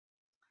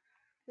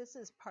This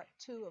is part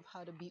 2 of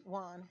how to beat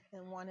Juan,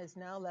 and Juan has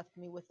now left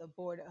me with a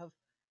board of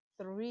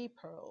 3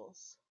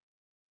 pearls,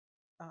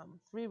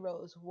 3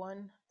 rows,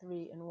 1,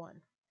 3, and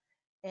 1.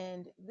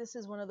 And this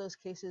is one of those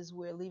cases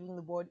where leaving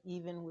the board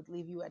even would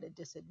leave you at a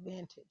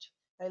disadvantage.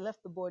 If I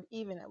left the board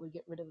even, I would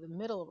get rid of the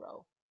middle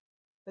row,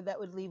 but that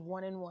would leave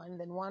 1 and 1.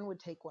 Then 1 would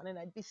take 1, and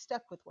I'd be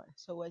stuck with 1.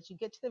 So as you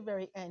get to the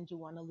very end, you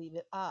want to leave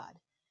it odd.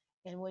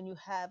 And when you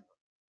have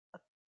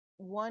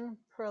 1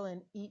 pearl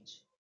in each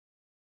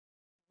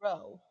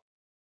row,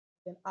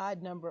 an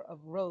odd number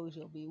of rows,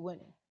 you'll be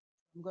winning.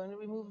 I'm going to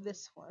remove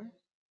this one,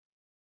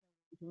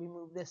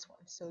 remove this one.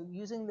 So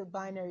using the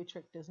binary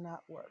trick does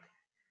not work.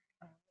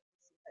 Let's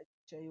see if I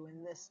can show you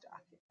in this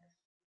document.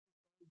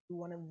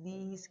 One of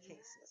these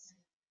cases.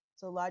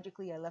 So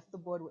logically, I left the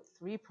board with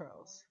 3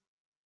 pearls.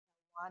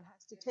 Juan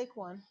has to take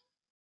 1, and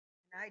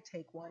I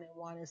take 1, and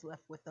Juan is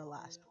left with the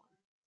last one.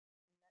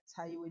 That's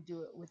how you would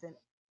do it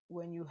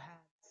when you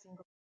have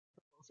single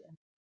pearls. And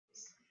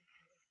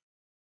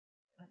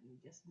let me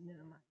just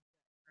minimize that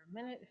for a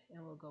minute,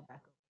 and we'll go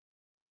back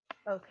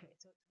over. Okay,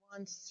 so it's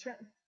Juan's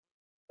turn.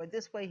 But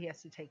this way, he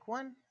has to take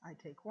 1. I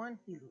take 1.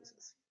 He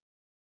loses.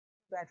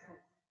 Bad for me.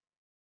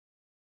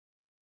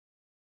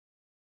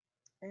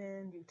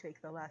 And you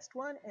take the last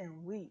one,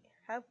 and we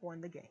have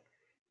won the game.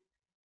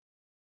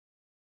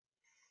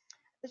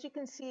 As you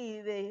can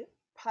see, the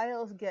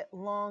piles get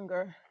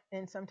longer,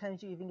 and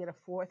sometimes you even get a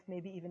 4th,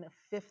 maybe even a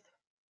 5th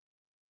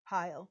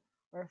pile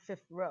or a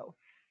 5th row.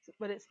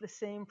 But it's the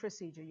same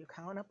procedure. You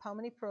count up how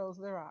many pearls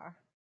there are.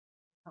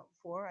 Count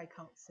 4. I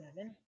count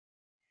 7.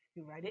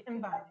 You write it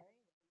in binary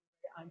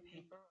on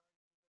paper,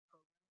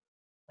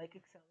 like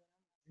Excel.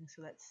 And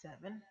so that's 7,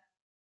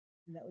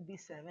 and that would be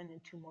 7,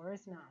 and 2 more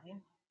is 9.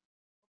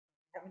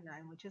 I have a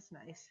 9, which is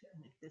nice.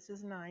 And if this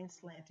is 9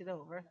 slanted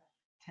over,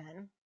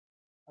 10,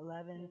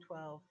 11,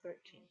 12,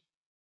 13.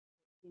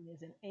 13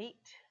 is an 8,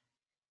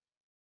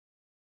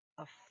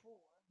 a 4,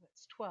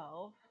 that's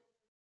 12.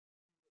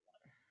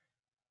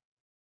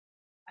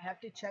 I have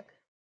to check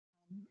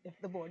if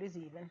the board is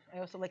even. I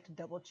also like to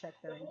double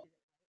check that I did it.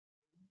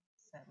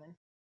 7.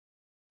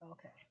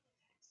 Okay.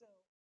 So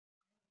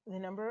the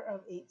number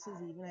of 8s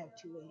is even. I have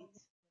 2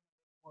 8s.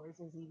 4s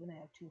is even. I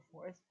have 2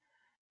 4s.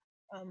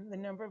 The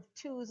number of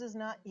 2s is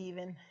not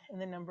even, and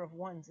the number of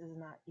 1s is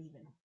not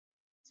even.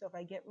 So if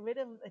I get rid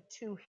of a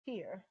 2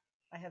 here,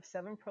 I have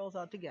 7 pearls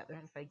altogether.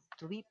 And if I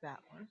delete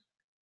that one,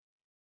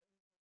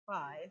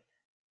 5,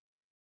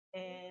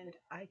 and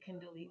I can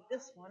delete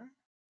this one,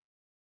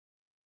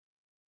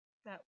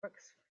 that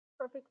works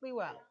perfectly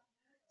well.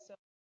 So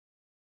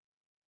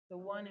the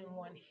 1 and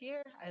 1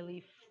 here, I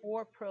leave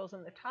 4 pearls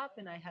on the top,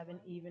 and I have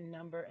an even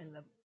number in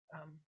the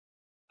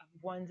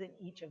 1s in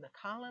each of the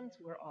columns.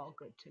 We're all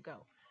good to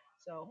go.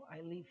 So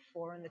I leave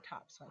 4 on the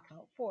top. So I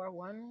count 4.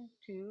 1,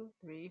 2,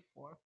 3,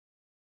 4.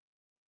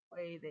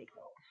 Away they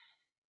go.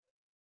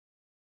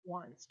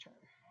 Juan's turn. If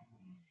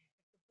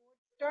the board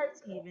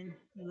starts even,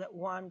 you let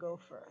Juan go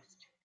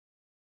first.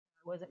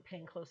 I wasn't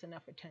paying close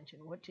enough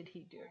attention. What did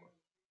he do?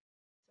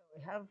 So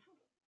we have,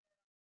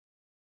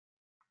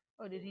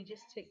 oh, did he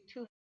just take 2?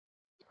 I think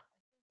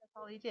that's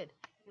all he did.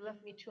 He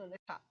left me 2 on the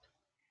top.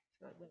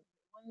 So I went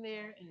 1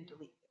 there and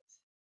delete this.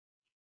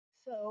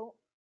 So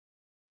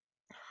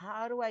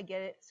how do I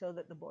get it so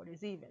that the board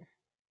is even?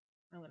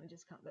 I'm going to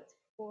just count. That's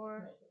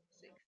 4,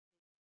 6.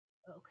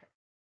 Okay.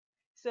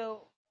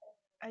 So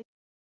I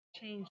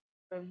changed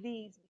of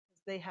these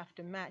because they have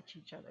to match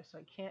each other, so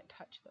I can't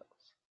touch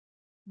those.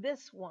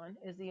 This one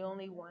is the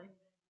only one,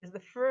 is the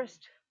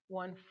first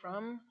one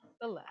from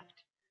the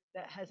left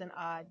that has an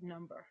odd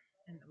number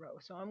in the row.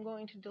 So I'm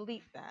going to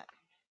delete that.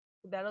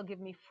 That'll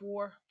give me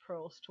 4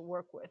 pearls to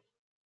work with,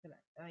 and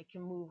I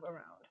can move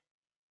around.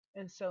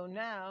 And so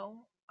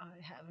now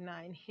I have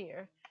 9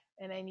 here,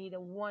 and I need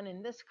a 1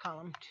 in this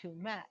column to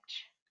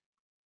match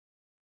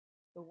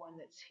the one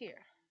that's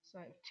here. So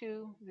I have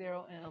 2,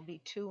 0, and it'll be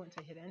 2 once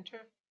I hit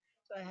enter.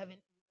 So I have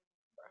an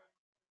number.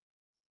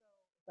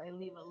 So if I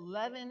leave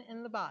 11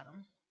 in the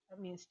bottom, that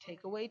means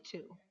take away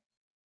 2.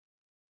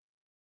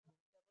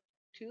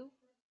 2,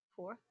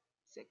 4,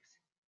 6,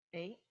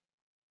 8,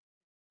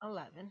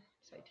 11.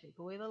 So I take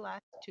away the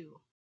last 2.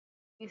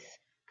 Please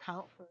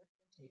count first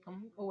and take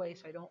them away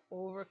so I don't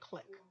over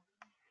click.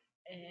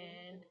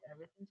 And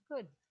everything's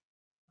good.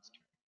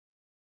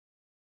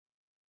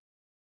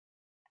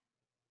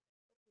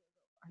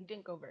 He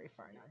didn't go very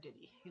far now, did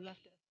he? He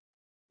left us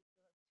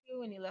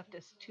 2, and he left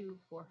us 2,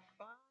 4,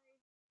 5.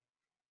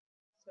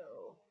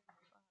 So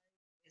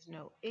 5 is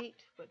no 8,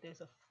 but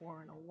there's a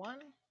 4 and a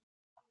 1.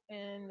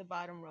 And the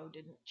bottom row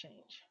didn't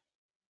change.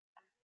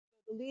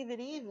 To leave it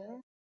even,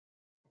 I'm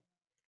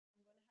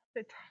going to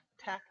have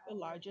to tack the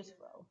largest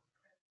row.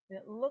 And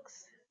it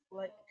looks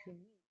like to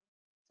me,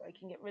 so I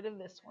can get rid of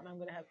this one. I'm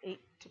going to have 8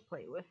 to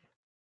play with.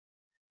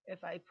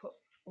 If I put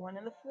 1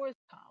 in the 4th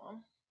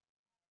column,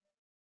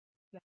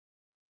 that's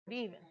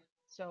even.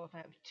 So if I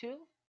have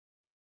 2,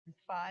 and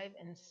 5,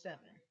 and 7,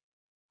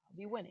 I'll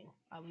be winning.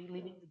 I'll be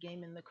leaving the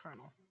game in the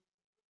kernel.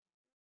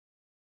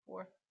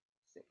 4,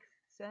 6,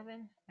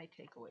 7. I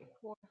take away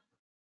 4.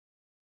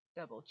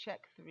 Double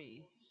check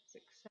 3,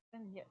 6,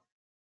 7. Yes,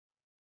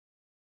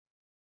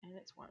 and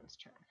it's Juan's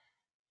turn.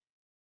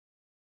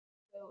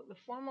 So the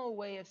formal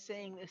way of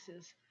saying this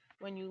is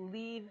when you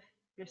leave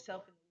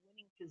yourself in the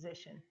winning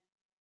position,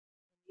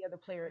 the other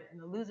player in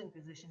the losing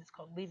position is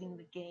called leaving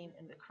the game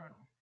in the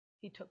kernel.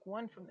 He took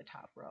 1 from the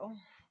top row,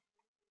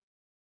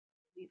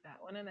 delete that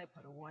one, and I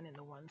put a 1 in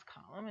the ones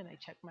column, and I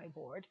check my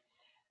board.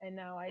 And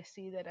now I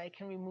see that I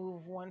can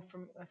remove 1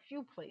 from a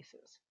few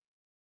places.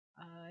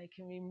 I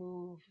can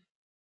remove,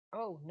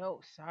 oh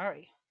no,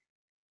 sorry.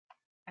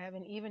 I have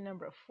an even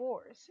number of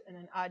 4s and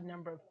an odd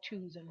number of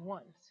 2s and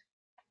 1s.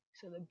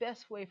 So the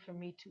best way for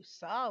me to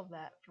solve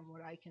that from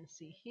what I can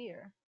see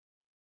here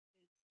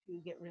is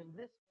to get rid of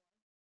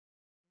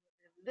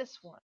this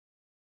one,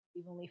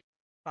 leave only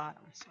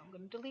bottom. So I'm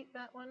going to delete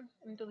that one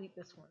and delete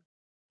this one.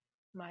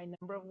 My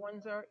number of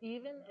 1s are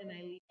even, and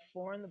I leave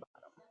 4 in the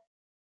bottom.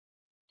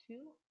 2,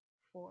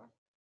 4,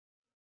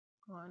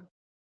 1.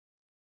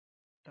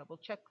 Double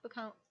check the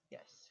count.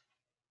 Yes.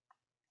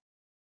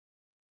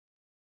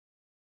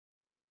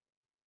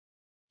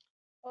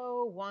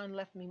 Oh, Juan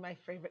left me my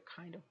favorite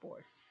kind of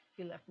board.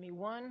 He left me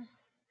 1,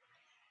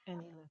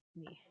 and he left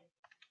me.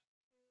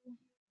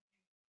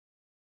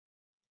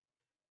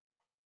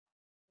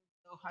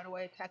 So how do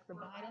I attack the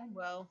bottom?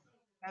 Well,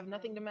 I have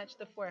nothing to match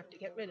the 4. I have to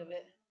get rid of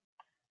it.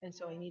 And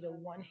so I need a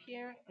 1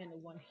 here and a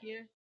 1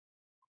 here,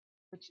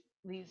 which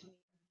leaves me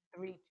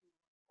 3, 2,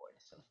 4.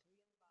 So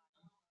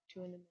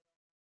 3 in the bottom, 2 in the middle,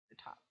 the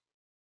top.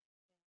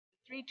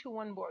 3, 2,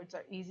 1 boards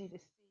are easy to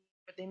see,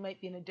 but they might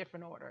be in a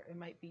different order. It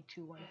might be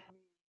 2, 1,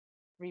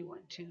 3, 1,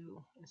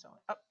 2, and so on.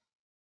 Up.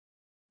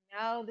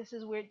 Now this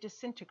is where it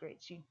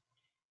disintegrates. You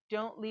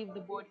don't leave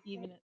the board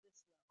even at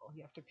this level.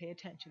 You have to pay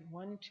attention.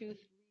 1, 2, 3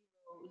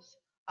 rows,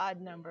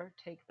 odd number.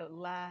 Take the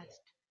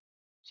last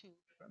 2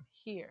 from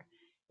here.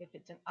 If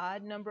it's an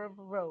odd number of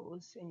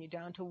rows and you're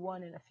down to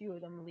 1 and a few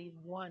of them, leave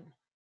 1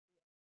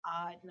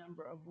 odd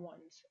number of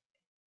 1s,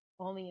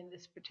 only in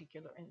this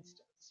particular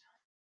instance.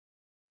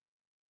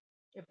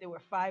 If there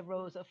were 5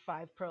 rows of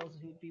 5 pearls,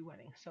 you'd be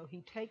winning. So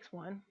he takes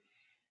 1,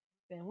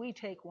 then we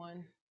take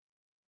 1,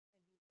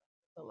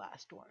 the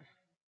last one.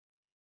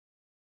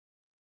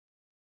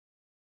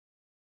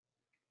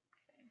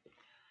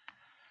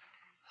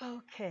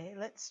 Okay,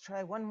 let's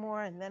try one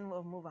more and then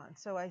we'll move on.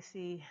 So I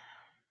see,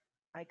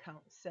 I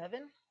count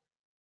 7,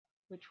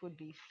 which would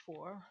be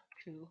 4,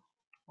 2,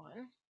 1.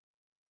 And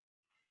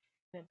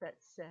if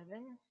that's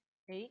 7,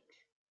 8,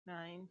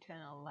 9, 10,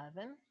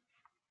 11.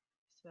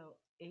 So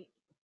 8,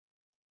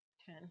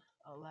 10,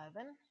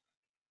 11.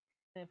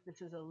 And if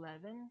this is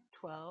 11,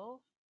 12,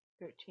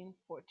 13,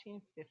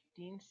 14,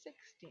 15,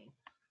 16.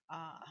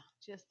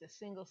 Just a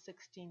single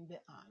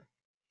 16-bit on.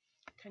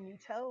 Can you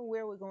tell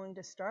where we're going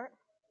to start?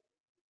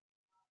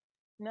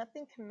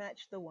 Nothing can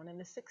match the 1 in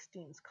the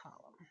 16s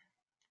column.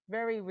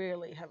 Very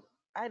rarely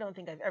I don't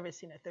think I've ever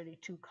seen a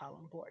 32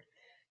 column board.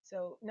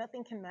 So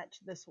nothing can match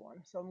this one.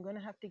 So I'm going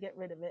to have to get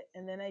rid of it.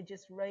 And then I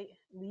just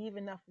leave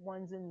enough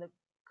 1s in the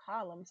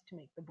columns to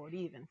make the board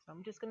even. So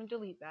I'm just going to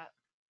delete that.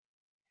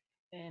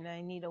 And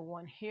I need a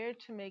 1 here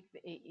to make the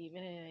 8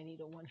 even, and I need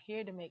a 1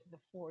 here to make the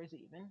 4s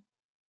even.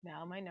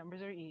 Now my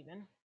numbers are even,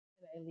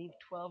 and I leave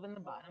 12 in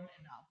the bottom,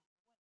 and I'll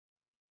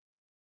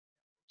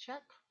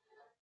check.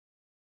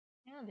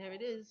 Yeah, there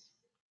it is.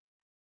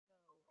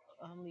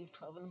 So I'll leave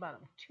 12 in the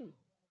bottom. 2,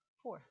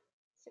 4,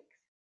 6,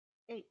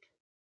 8,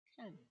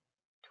 10,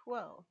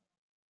 12,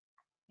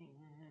 and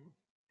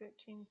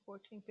 13,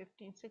 14,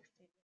 15, 16.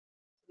 So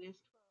there's 12.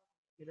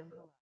 Get them the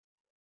last.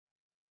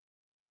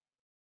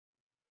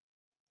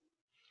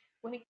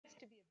 When it gets to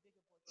be a bigger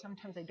board,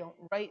 sometimes I don't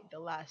write the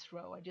last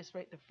row. I just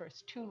write the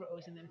first 2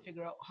 rows and then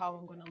figure out how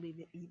I'm going to leave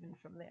it even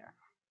from there.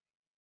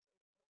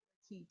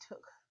 He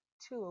took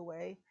 2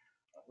 away,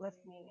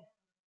 left me,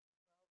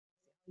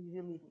 he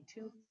did leave me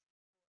 2,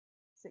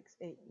 6,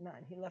 8, 9.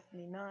 He left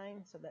me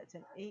 9, so that's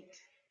an 8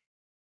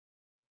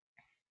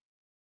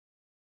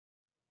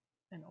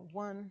 and a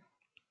 1.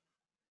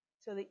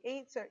 So the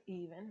 8s are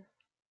even.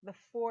 The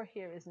 4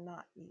 here is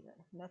not even.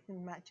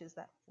 Nothing matches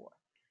that 4.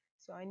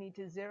 So I need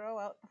to zero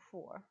out the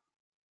 4.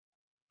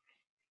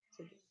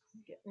 So just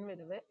getting rid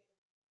of it.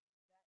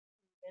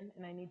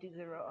 And I need to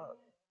zero out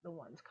the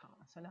 1s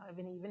column. So now I have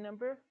an even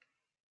number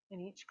in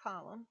each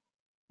column,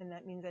 and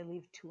that means I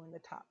leave 2 in the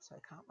top. So I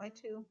count my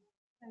 2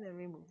 and then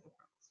remove the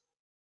pearls.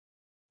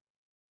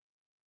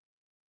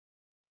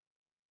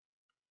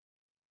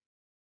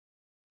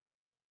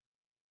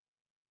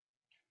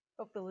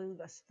 Hope they'll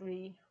leave us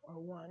 3 or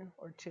 1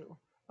 or 2.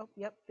 Oh,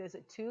 yep, there's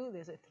a 2,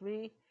 there's a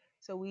 3.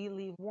 So we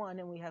leave 1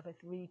 and we have a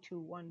 3, 2,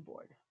 1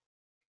 board.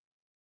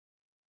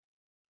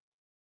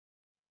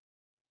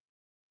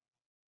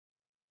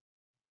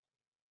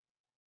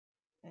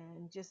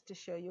 And just to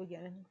show you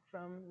again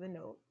from the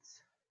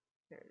notes,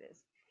 there it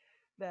is,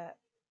 that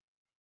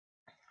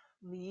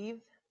leave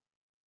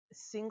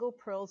single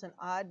pearls, an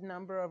odd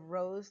number of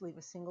rows, leave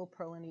a single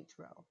pearl in each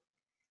row.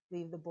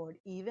 Leave the board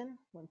even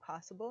when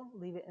possible,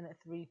 leave it in a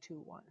 3, 2,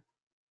 1.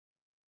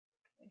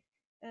 Okay.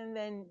 And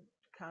then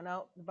count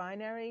out the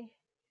binary,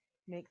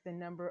 make the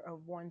number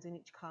of ones in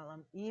each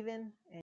column even, and